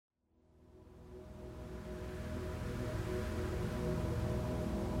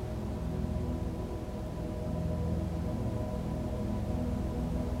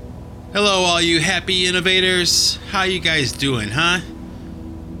Hello, all you happy innovators. How you guys doing, huh?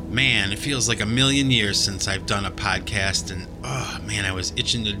 Man, it feels like a million years since I've done a podcast, and I was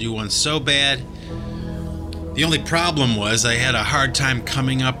itching to do one so bad. The only problem was I had a hard time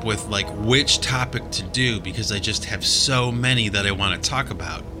coming up with which topic to do because I just have so many that I want to talk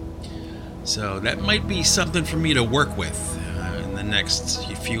about. So that might be something for me to work with in the next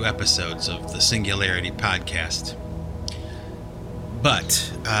few episodes of the Singularity Podcast.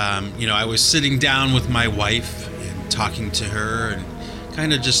 But, I was sitting down with my wife and talking to her and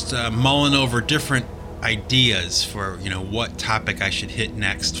kind of just mulling over different ideas for, what topic I should hit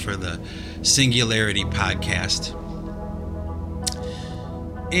next for the Singularity Podcast.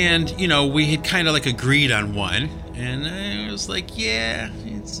 And, we had kind of agreed on one, and I was like, yeah,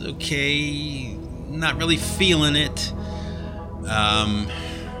 it's okay, not really feeling it.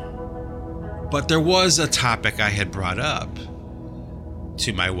 But there was a topic I had brought up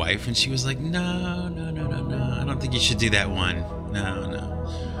to my wife, and she was like, no, I don't think you should do that one.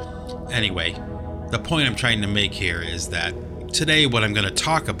 No. Anyway, the point I'm trying to make here is that today what I'm going to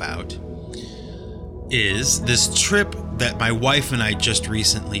talk about is this trip that my wife and I just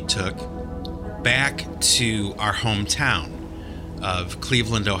recently took back to our hometown of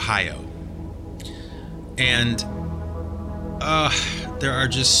Cleveland, Ohio. And there are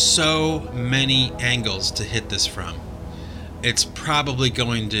just so many angles to hit this from. It's probably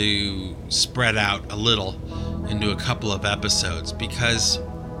going to spread out a little into a couple of episodes because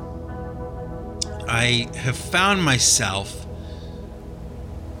I have found myself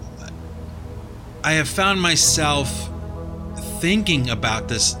thinking about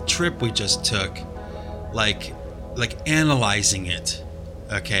this trip we just took, like analyzing it.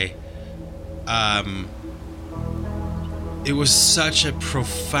 Okay. It was such a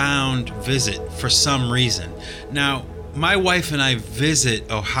profound visit for some reason. Now, my wife and I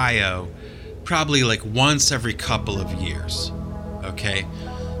visit Ohio probably once every couple of years, okay?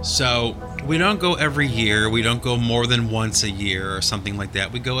 So we don't go every year. We don't go more than once a year or something like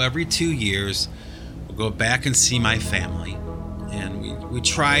that. We go every 2 years. We'll go back and see my family. And we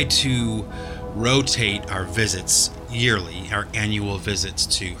try to rotate our visits yearly, our annual visits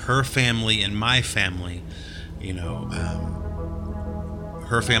to her family and my family,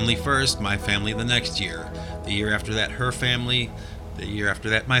 her family first, my family the next year. The year after that, her family. The year after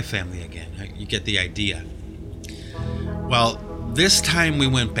that, my family again. You get the idea. Well, this time we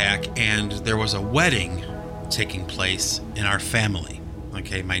went back and there was a wedding taking place in our family.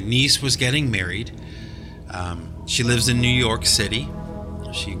 Okay, my niece was getting married. She lives in New York City.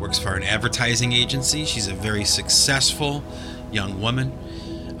 She works for an advertising agency. She's a very successful young woman.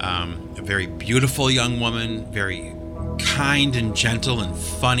 A very beautiful young woman. Very kind and gentle and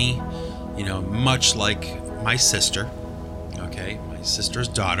funny. Much like my sister, okay, my sister's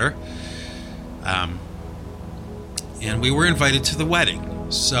daughter, and we were invited to the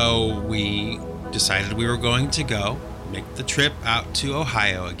wedding. So we decided we were going to go make the trip out to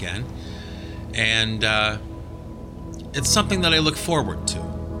Ohio again, and it's something that I look forward to.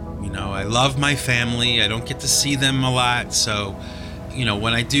 I love my family. I don't get to see them a lot, so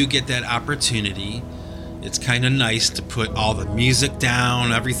when I do get that opportunity, it's kind of nice to put all the music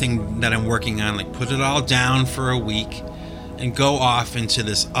down, everything that I'm working on, put it all down for a week and go off into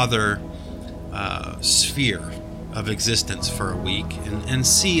this other sphere of existence for a week and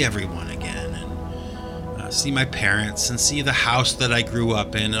see everyone again and see my parents and see the house that I grew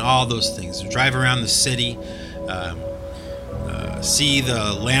up in and all those things. Drive around the city, see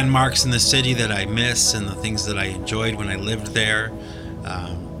the landmarks in the city that I miss and the things that I enjoyed when I lived there.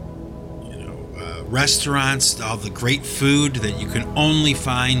 Restaurants, all the great food that you can only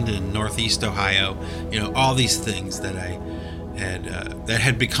find in Northeast Ohio, all these things that I had that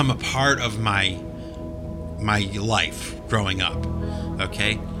had become a part of my life growing up.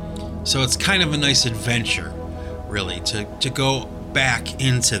 Okay, so it's kind of a nice adventure, really, to go back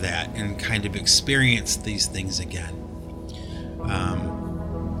into that and kind of experience these things again.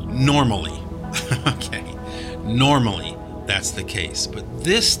 Normally, okay, normally. That's the case. But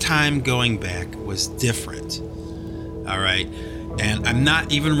this time going back was different. All right. And I'm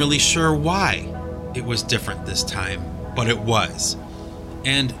not even really sure why it was different this time, but it was.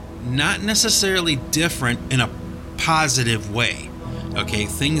 And not necessarily different in a positive way. Okay.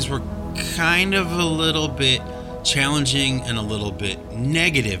 Things were kind of a little bit challenging and a little bit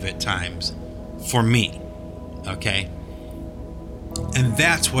negative at times for me. Okay. And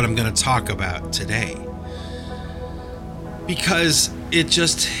that's what I'm going to talk about today. Because it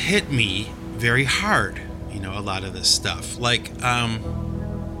just hit me very hard, a lot of this stuff.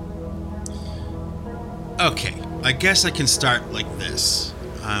 Okay, I guess I can start like this.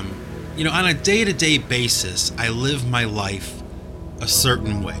 on a day-to-day basis, I live my life a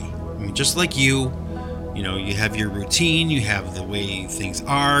certain way. I mean, just like you have your routine, you have the way things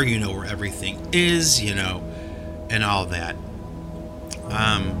are, where everything is, and all that.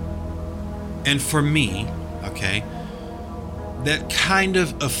 And for me, okay, that kind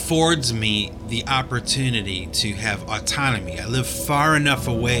of affords me the opportunity to have autonomy. I live far enough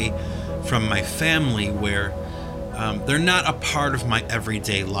away from my family where they're not a part of my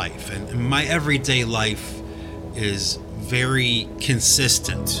everyday life. And my everyday life is very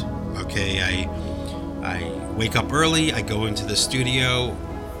consistent, okay? I wake up early, I go into the studio,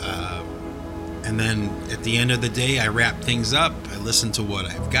 and then at the end of the day, I wrap things up, I listen to what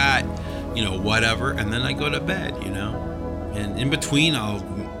I've got, whatever, and then I go to bed, And in between, I'll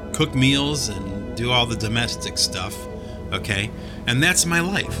cook meals and do all the domestic stuff, okay? And that's my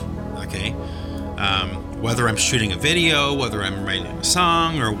life, okay? Whether I'm shooting a video, whether I'm writing a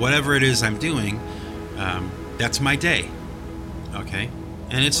song, or whatever it is I'm doing, that's my day, okay?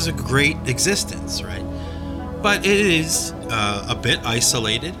 And it's a great existence, right? But it is a bit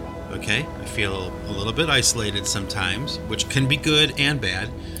isolated, okay? I feel a little bit isolated sometimes, which can be good and bad.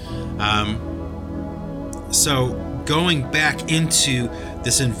 So going back into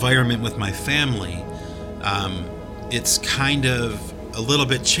this environment with my family, it's kind of a little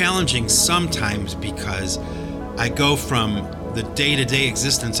bit challenging sometimes because I go from the day-to-day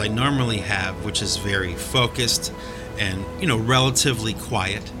existence I normally have, which is very focused and, relatively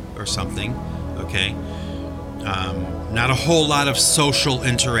quiet or something, okay? Not a whole lot of social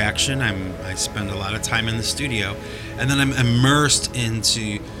interaction. I spend a lot of time in the studio, and then I'm immersed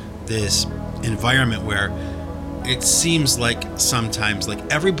into this environment where it seems like sometimes like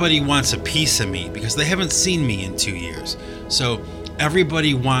everybody wants a piece of me because they haven't seen me in 2 years. So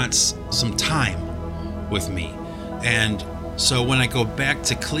everybody wants some time with me. And so when I go back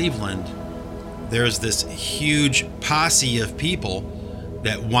to Cleveland, there's this huge posse of people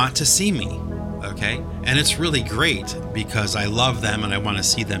that want to see me, okay? And it's really great because I love them and I want to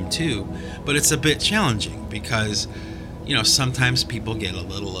see them too. But it's a bit challenging because sometimes people get a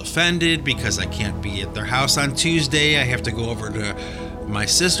little offended because I can't be at their house on Tuesday. I have to go over to my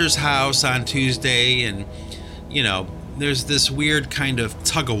sister's house on Tuesday. And, there's this weird kind of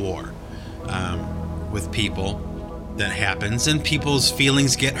tug-of-war with people that happens. And people's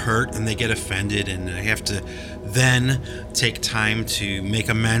feelings get hurt and they get offended. And I have to then take time to make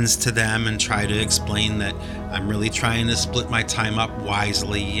amends to them and try to explain that I'm really trying to split my time up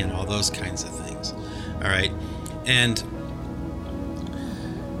wisely and all those kinds of things. All right. And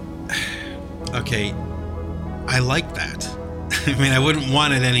okay, I like that. I mean, I wouldn't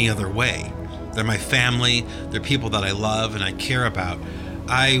want it any other way. They're my family, they're people that I love and I care about.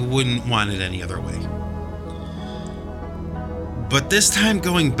 I wouldn't want it any other way. But this time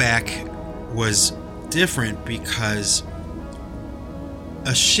going back was different because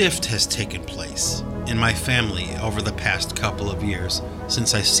a shift has taken place in my family over the past couple of years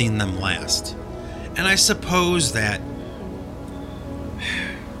since I've seen them last. And I suppose that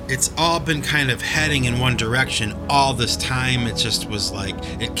it's all been kind of heading in one direction all this time. It just was like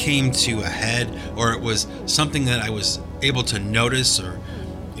it came to a head, or it was something that I was able to notice, or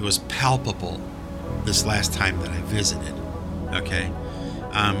it was palpable this last time that I visited. Okay.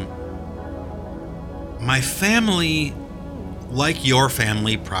 My family, like your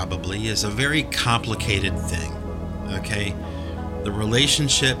family probably, is a very complicated thing. Okay. The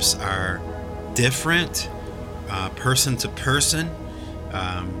relationships are different, person to person.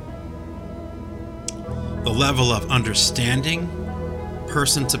 The level of understanding,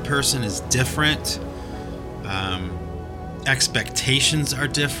 person to person, is different. Expectations are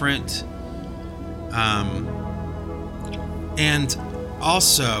different. And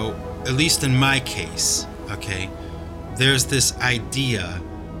also, at least in my case, okay, there's this idea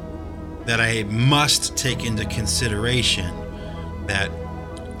that I must take into consideration that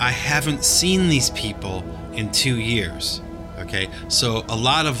I haven't seen these people in 2 years, okay? So a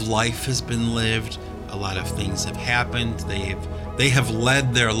lot of life has been lived, a lot of things have happened, they have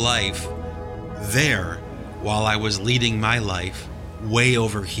led their life there while I was leading my life way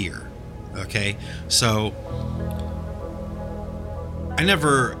over here, okay? So I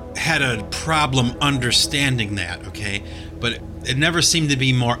never had a problem understanding that, okay? But it never seemed to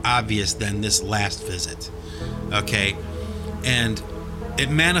be more obvious than this last visit, okay? And it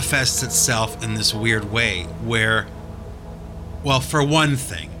manifests itself in this weird way where, well, for one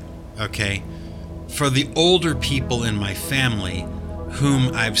thing, okay, for the older people in my family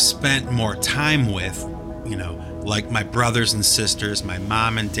whom I've spent more time with, like my brothers and sisters, my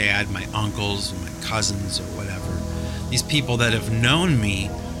mom and dad, my uncles, my cousins, or whatever, these people that have known me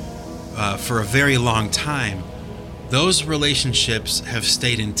for a very long time, those relationships have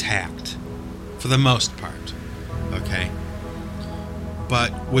stayed intact for the most part, okay?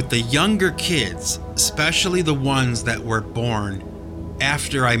 But with the younger kids, especially the ones that were born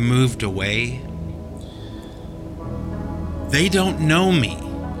after I moved away, they don't know me,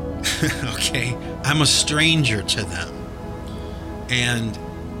 okay? I'm a stranger to them. And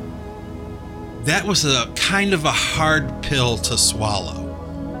that was a kind of a hard pill to swallow,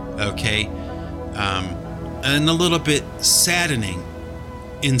 okay? And a little bit saddening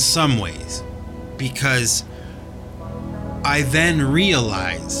in some ways, because I then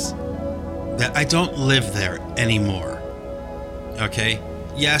realize that I don't live there anymore, okay?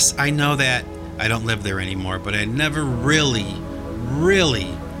 Yes, I know that I don't live there anymore, but I never really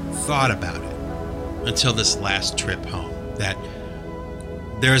thought about it until this last trip home, that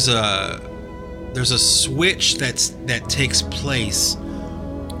there's a switch that takes place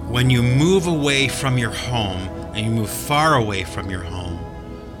when you move away from your home and you move far away from your home.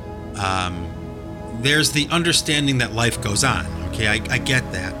 There's the understanding that life goes on, okay? I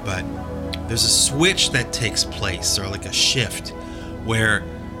get that, but there's a switch that takes place, or like a shift, where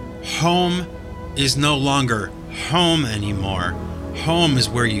home is no longer home anymore. Home is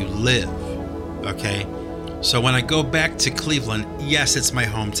where you live, okay? So when I go back to Cleveland, yes, it's my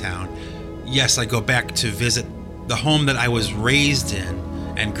hometown. Yes, I go back to visit the home that I was raised in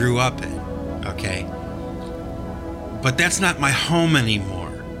and grew up in, okay? But that's not my home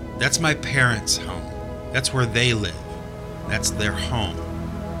anymore. That's my parents' home. That's where they live. That's their home.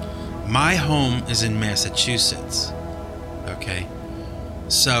 My home is in Massachusetts, okay?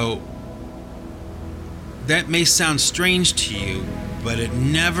 So that may sound strange to you, but it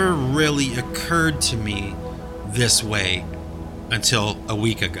never really occurred to me this way until a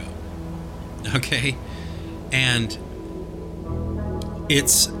week ago, okay? And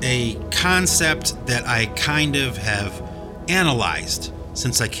it's a concept that I kind of have analyzed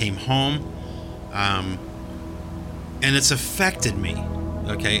since I came home, and it's affected me,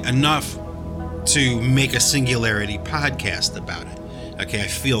 okay, enough to make a Singularity podcast about it, okay? I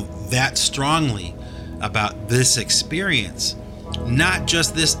feel that strongly about this experience, not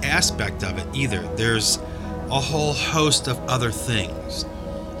just this aspect of it either. There's a whole host of other things,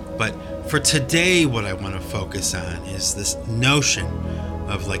 but for today, what I want to focus on is this notion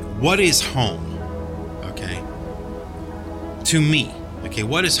of, like, what is home, okay? To me, okay,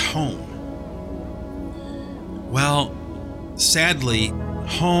 what is home? Well, sadly,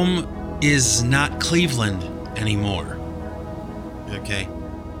 home is not Cleveland anymore, okay?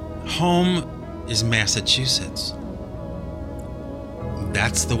 Home is Massachusetts.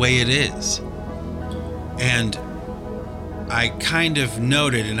 That's the way it is. And I kind of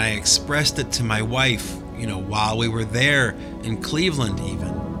noted, and I expressed it to my wife, you know, while we were there in Cleveland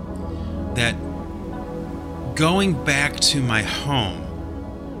even, that going back to my home,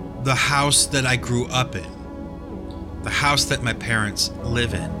 the house that I grew up in, the house that my parents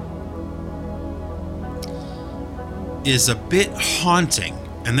live in, is a bit haunting.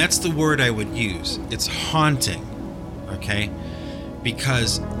 And that's the word I would use. It's haunting, okay?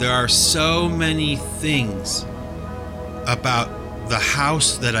 Because there are so many things about the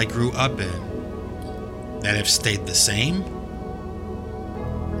house that I grew up in that have stayed the same.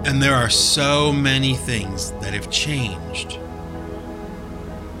 And there are so many things that have changed.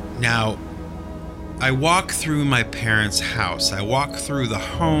 Now, I walk through my parents' house. I walk through the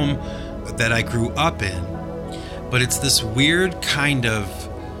home that I grew up in. But it's this weird kind of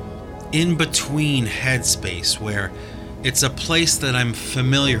in-between headspace where it's a place that I'm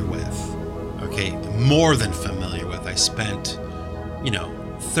familiar with, okay, more than familiar with. I spent,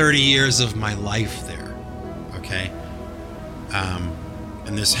 30 years of my life there, okay?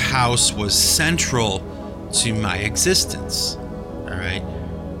 And this house was central to my existence, all right?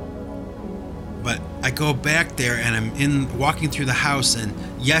 But I go back there and I'm walking through the house, and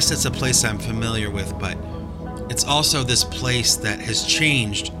yes, it's a place I'm familiar with, but it's also this place that has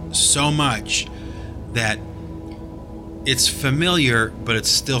changed so much that it's familiar, but it's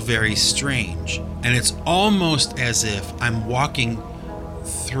still very strange. And it's almost as if I'm walking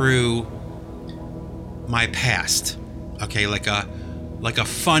through my past, okay, like a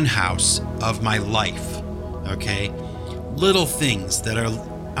fun house of my life, okay? Little things that are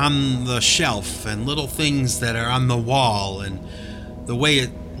on the shelf and little things that are on the wall, and the way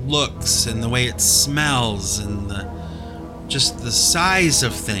it looks and the way it smells, and just the size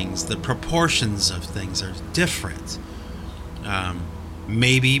of things, the proportions of things are different.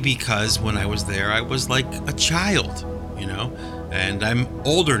 Maybe because when I was there, I was like a child, and I'm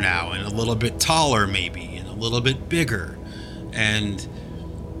older now and a little bit taller maybe and a little bit bigger. And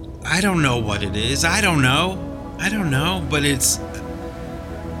I don't know what it is. I don't know, but it's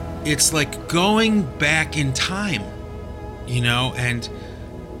like going back in time, and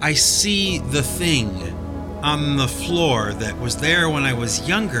I see the thing on the floor that was there when I was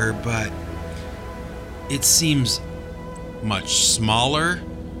younger, but it seems much smaller,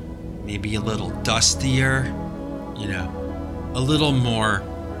 maybe a little dustier, a little more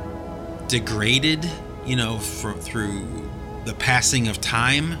degraded, through the passing of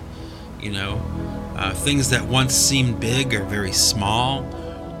time. Things that once seemed big are very small.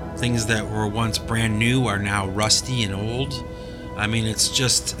 Things that were once brand new are now rusty and old. I mean, it's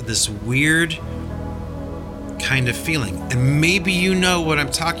just this weird kind of feeling. And maybe you know what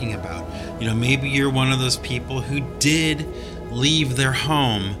I'm talking about. Maybe you're one of those people who did leave their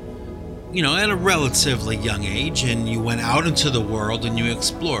home, at a relatively young age, and you went out into the world and you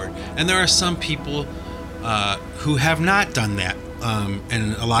explored. And there are some people who have not done that.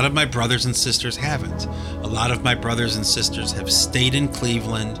 And a lot of my brothers and sisters haven't. A lot of my brothers and sisters have stayed in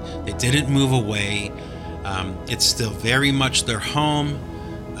Cleveland. They didn't move away. It's still very much their home.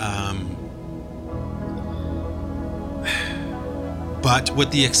 But with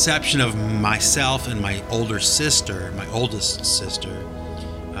the exception of myself and my oldest sister,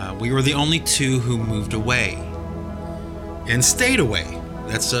 we were the only two who moved away and stayed away.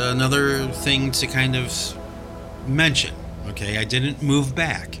 That's another thing to kind of mention. Okay, I didn't move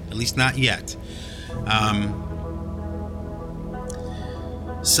back, at least not yet.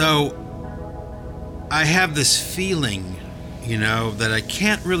 So I have this feeling, that I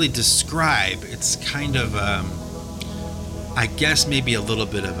can't really describe. It's kind of, I guess maybe a little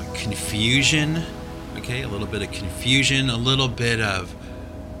bit of a confusion. Okay, a little bit of confusion, a little bit of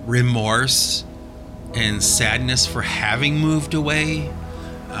remorse and sadness for having moved away.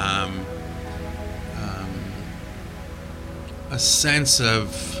 A sense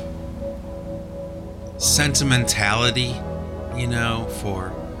of sentimentality,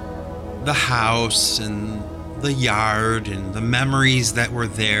 for the house and the yard and the memories that were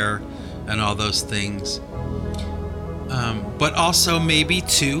there and all those things. But also maybe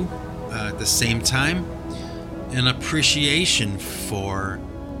too, at the same time, an appreciation for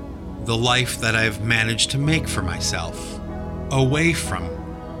the life that I've managed to make for myself away from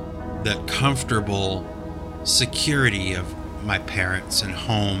that comfortable security of my parents and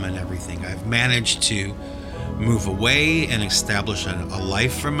home and everything. I've managed to move away and establish a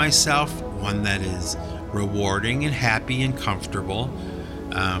life for myself, one that is rewarding and happy and comfortable,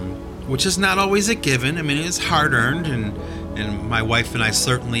 which is not always a given. I mean, it is hard-earned, and my wife and I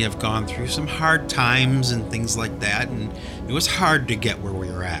certainly have gone through some hard times and things like that, and it was hard to get where we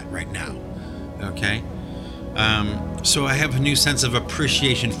are at right now, okay? So I have a new sense of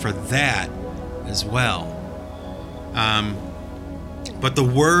appreciation for that as well. But the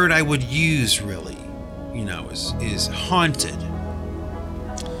word I would use really, is haunted.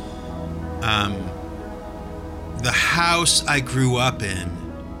 The house I grew up in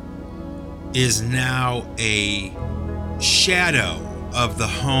is now a shadow of the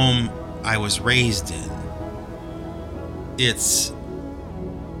home I was raised in. It's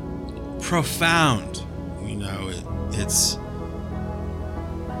profound, it's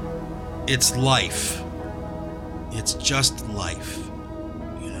life. It's just life,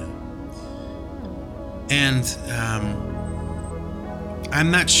 And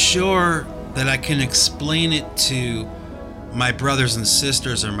I'm not sure that I can explain it to my brothers and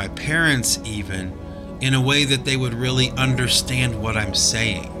sisters or my parents even in a way that they would really understand what I'm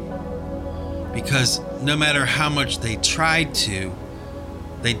saying. Because no matter how much they tried to,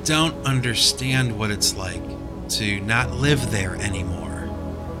 they don't understand what it's like to not live there anymore.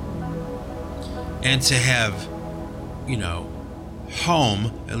 And to have,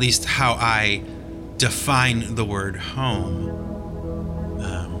 home, at least how I define the word home,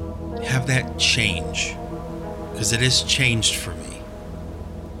 have that change, because it has changed for me.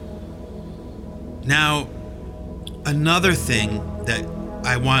 Now, another thing that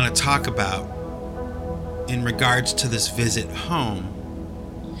I want to talk about in regards to this visit home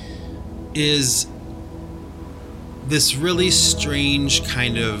is this really strange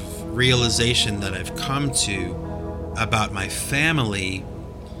kind of realization that I've come to about my family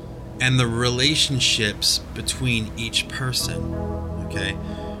and the relationships between each person, okay?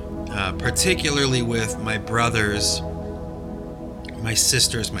 Particularly with my brothers, my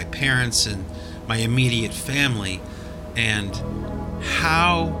sisters, my parents, and my immediate family, and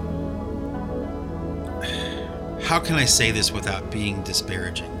how can I say this without being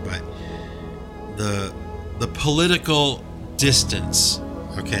disparaging, but the political distance,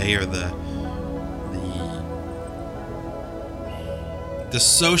 okay, or the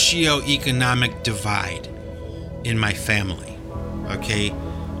socioeconomic divide in my family. Okay,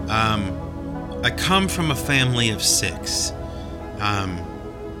 I come from a family of 6,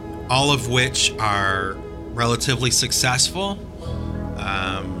 all of which are relatively successful.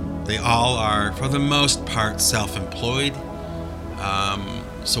 They all are, for the most part, self-employed.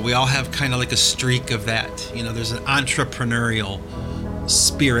 So we all have kind of like a streak of that. You know, there's an entrepreneurial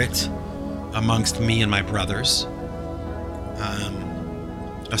spirit amongst me and my brothers.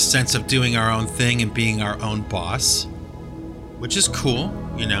 A sense of doing our own thing and being our own boss, which is cool,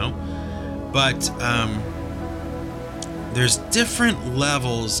 you know. But there's different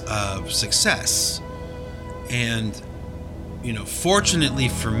levels of success. And, you know, fortunately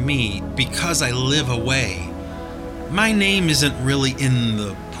for me, because I live away, my name isn't really in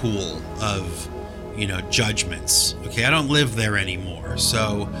the pool of, you know, judgments. Okay, I don't live there anymore,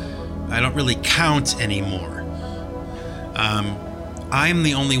 so I don't really count anymore. I'm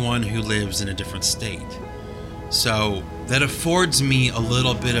the only one who lives in a different state. So that affords me a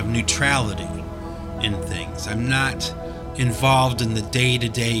little bit of neutrality in things. I'm not involved in the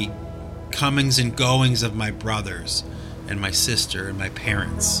day-to-day comings and goings of my brothers and my sister and my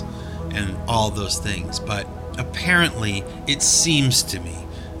parents and all those things. But apparently it seems to me,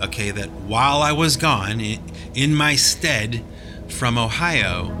 okay, that while I was gone in my stead from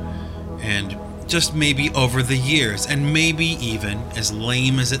Ohio, and just maybe over the years, and maybe even, as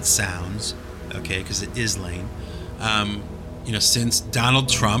lame as it sounds, okay, because it is lame, you know, since Donald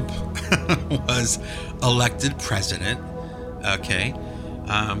Trump was elected president, okay,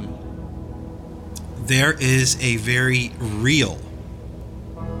 there is a very real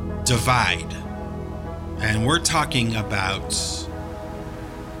divide. And we're talking about,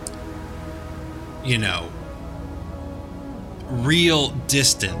 you know, real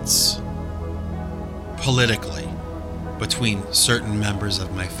distance politically between certain members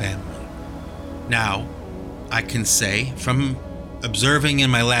of my family. Now, I can say from observing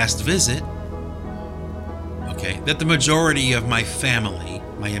in my last visit, okay, that the majority of my family,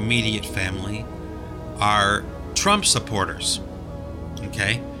 my immediate family, are Trump supporters,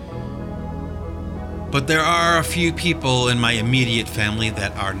 okay? But there are a few people in my immediate family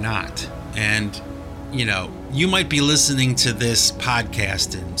that are not. And, you know, you might be listening to this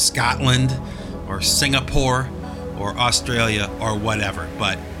podcast in Scotland or Singapore or Australia or whatever.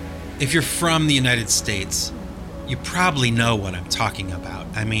 But if you're from the United States, you probably know what I'm talking about.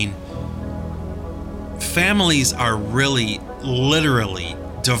 I mean, families are really, literally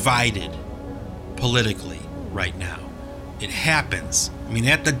divided politically right now. It happens. I mean,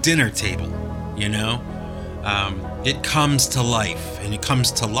 at the dinner table, you know, it comes to life and it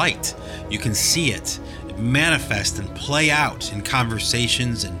comes to light. You can see it manifest and play out in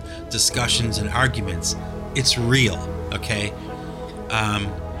conversations and discussions and arguments. It's real, okay?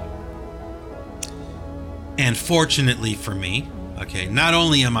 And fortunately for me, okay, not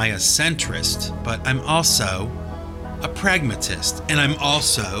only am I a centrist, but I'm also a pragmatist, and I'm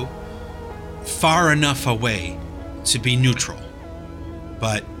also far enough away to be neutral.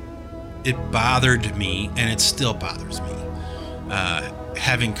 But it bothered me, and it still bothers me.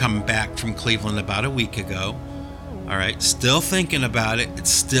 Having come back from Cleveland about a week ago, all right, still thinking about it,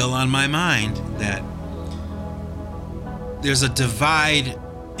 it's still on my mind that there's a divide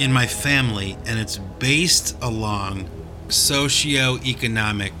in my family, and it's based along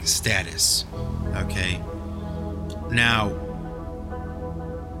socioeconomic status, okay? Now,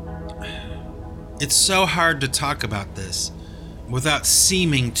 it's so hard to talk about this without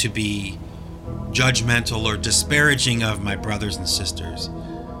seeming to be judgmental or disparaging of my brothers and sisters.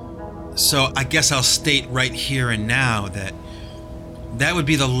 So I guess I'll state right here and now that that would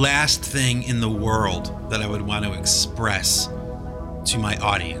be the last thing in the world that I would want to express to my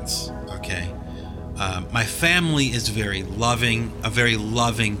audience, okay? My family is a very loving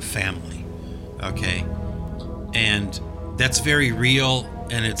family, okay? And that's very real,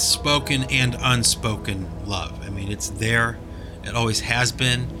 and it's spoken and unspoken love. I mean, it's there. It always has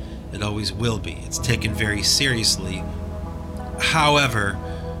been. It always will be. It's taken very seriously. However,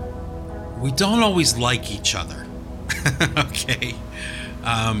 we don't always like each other, okay?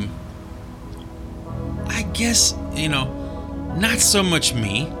 I guess, you know, not so much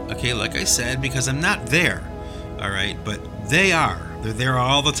me, okay, like I said, because I'm not there, all right? But they are. They're there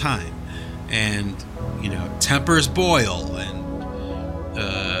all the time. And, you know, tempers boil, and,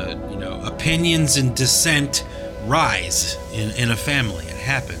 you know, opinions and dissent rise in a family. It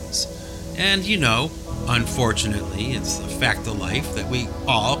happens. And, you know, unfortunately, it's a fact of life that we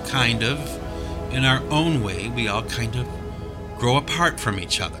all kind of, in our own way, we all kind of grow apart from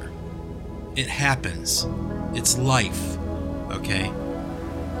each other. It happens. It's life, okay?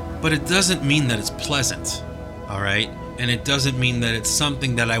 but it doesn't mean that it's pleasant, all right? And it doesn't mean that it's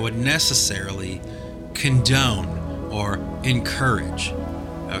something that I would necessarily condone or encourage,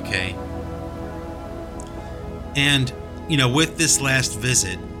 okay? And, with this last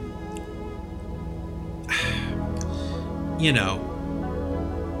visit,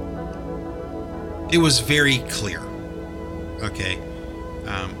 it was very clear, okay?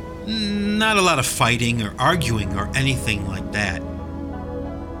 Not a lot of fighting or arguing or anything like that.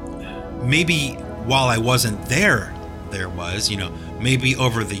 Maybe while I wasn't there was, maybe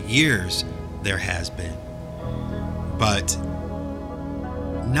over the years there has been. But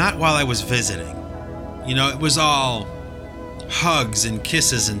not while I was visiting. It was all hugs and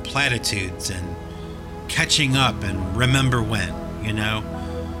kisses and platitudes and catching up and remember when,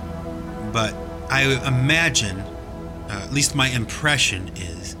 But I imagine, at least my impression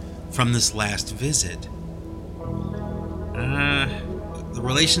is, from this last visit, the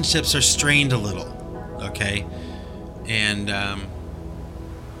relationships are strained a little, okay? And,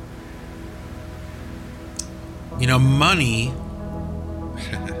 money,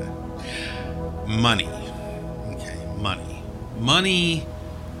 money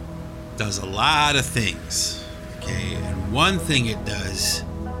does a lot of things, okay? And one thing it does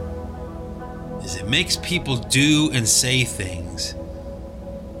is it makes people do and say things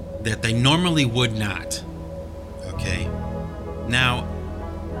that they normally would not, okay? Now,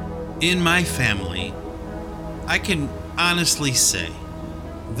 in my family, I can honestly say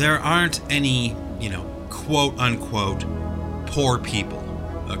there aren't any, quote unquote, poor people,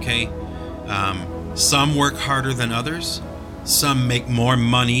 okay? Some work harder than others. Some make more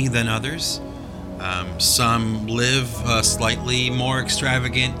money than others. Some live a slightly more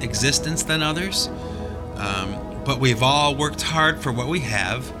extravagant existence than others. But we've all worked hard for what we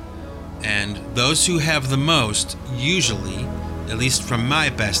have. And those who have the most, usually, at least from my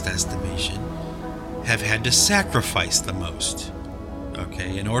best estimation, have had to sacrifice the most,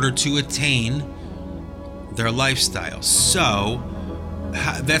 okay, in order to attain their lifestyle. So,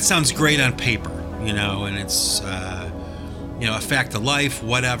 that sounds great on paper, and it's, a fact of life,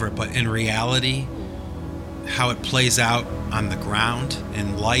 whatever, but in reality, how it plays out on the ground,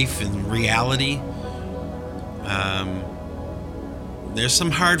 in life, in reality, there's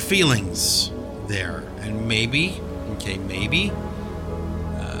some hard feelings there, and maybe,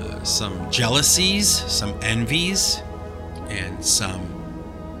 some jealousies, some envies, and some,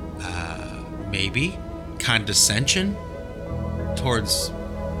 maybe, condescension towards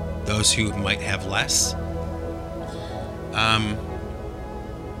those who might have less.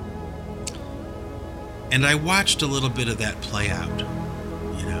 And I watched a little bit of that play out,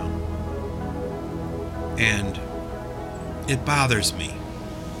 and it bothers me.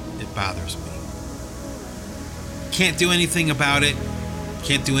 Can't do anything about it.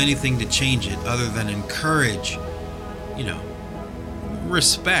 Can't do anything to change it other than encourage,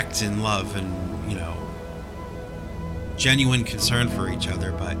 respect and love and, genuine concern for each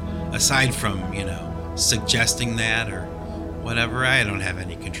other. But aside from, suggesting that or whatever, I don't have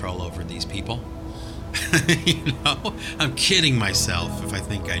any control over these people. I'm kidding myself if I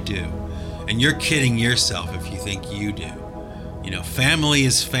think I do. And you're kidding yourself if you think you do. Family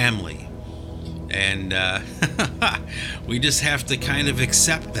is family. And we just have to kind of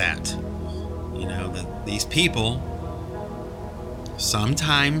accept that. That these people,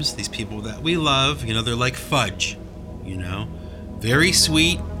 sometimes these people that we love, they're like fudge, very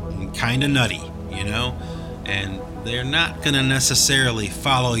sweet and kind of nutty, and they're not going to necessarily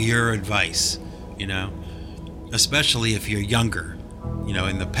follow your advice, especially if you're younger,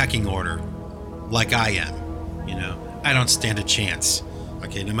 in the pecking order, like I am, I don't stand a chance.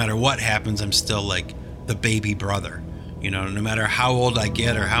 Okay, no matter what happens, I'm still like the baby brother. No matter how old I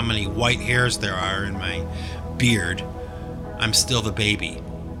get or how many white hairs there are in my beard, I'm still the baby,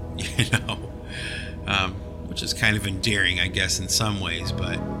 which is kind of endearing, I guess, in some ways,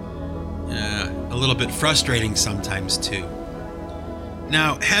 but a little bit frustrating sometimes too.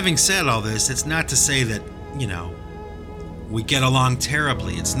 Now, having said all this, it's not to say that, we get along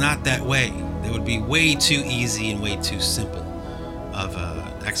terribly. It's not that way. It would be way too easy and way too simple of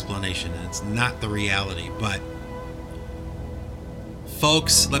an explanation, and it's not the reality. But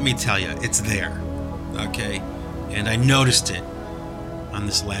folks, let me tell you, it's there, okay? And I noticed it on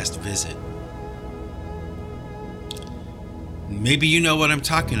this last visit. Maybe you know what I'm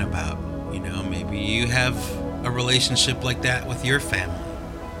talking about. Maybe you have a relationship like that with your family.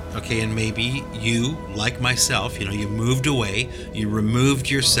 Okay, and maybe you, like myself, you moved away, you removed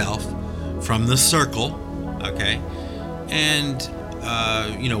yourself from the circle, okay? And,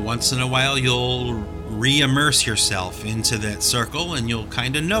 once in a while you'll re-immerse yourself into that circle, and you'll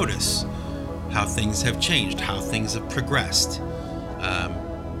kind of notice how things have changed, how things have progressed.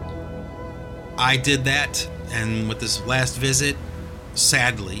 I did that, and with this last visit,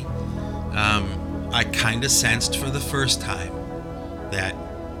 sadly, I kind of sensed for the first time that,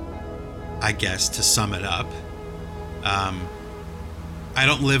 I guess, to sum it up, I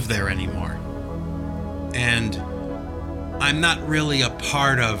don't live there anymore. And I'm not really a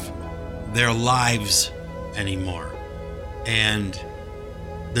part of their lives anymore. And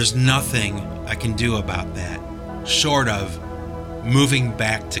there's nothing I can do about that, short of moving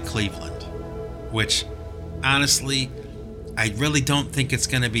back to Cleveland, which, honestly, I really don't think it's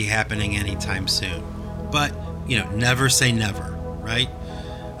going to be happening anytime soon. But, never say never, right?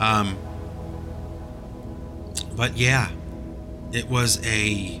 But yeah, it was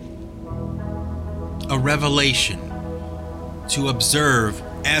a revelation to observe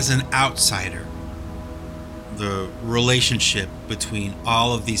as an outsider the relationship between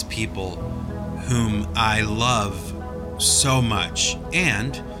all of these people whom I love so much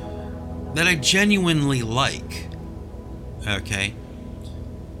and that I genuinely like. Okay?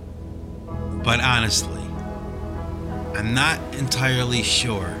 But honestly, I'm not entirely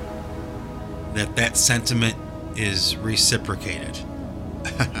sure that sentiment is reciprocated.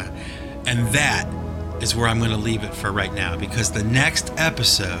 And that is where I'm going to leave it for right now, because the next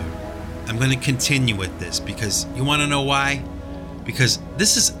episode, I'm going to continue with this, because you want to know why? Because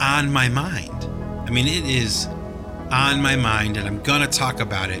this is on my mind. I mean, it is on my mind, and I'm going to talk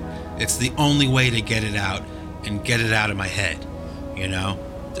about it. It's the only way to get it out and get it out of my head,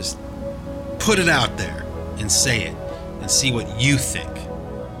 Just put it out there and say it and see what you think,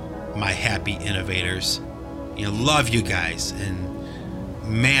 my happy innovators. Love you guys, and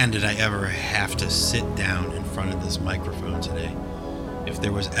man, did I ever have to sit down in front of this microphone today. If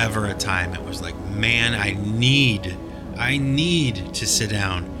there was ever a time it was like, man, I need to sit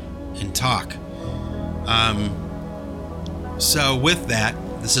down and talk. So with that,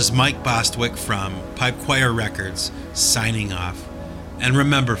 this is Mike Bostwick from Pipe Choir Records signing off. And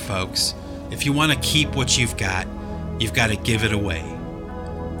remember, folks, if you want to keep what you've got to give it away.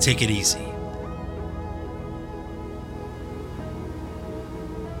 Take it easy.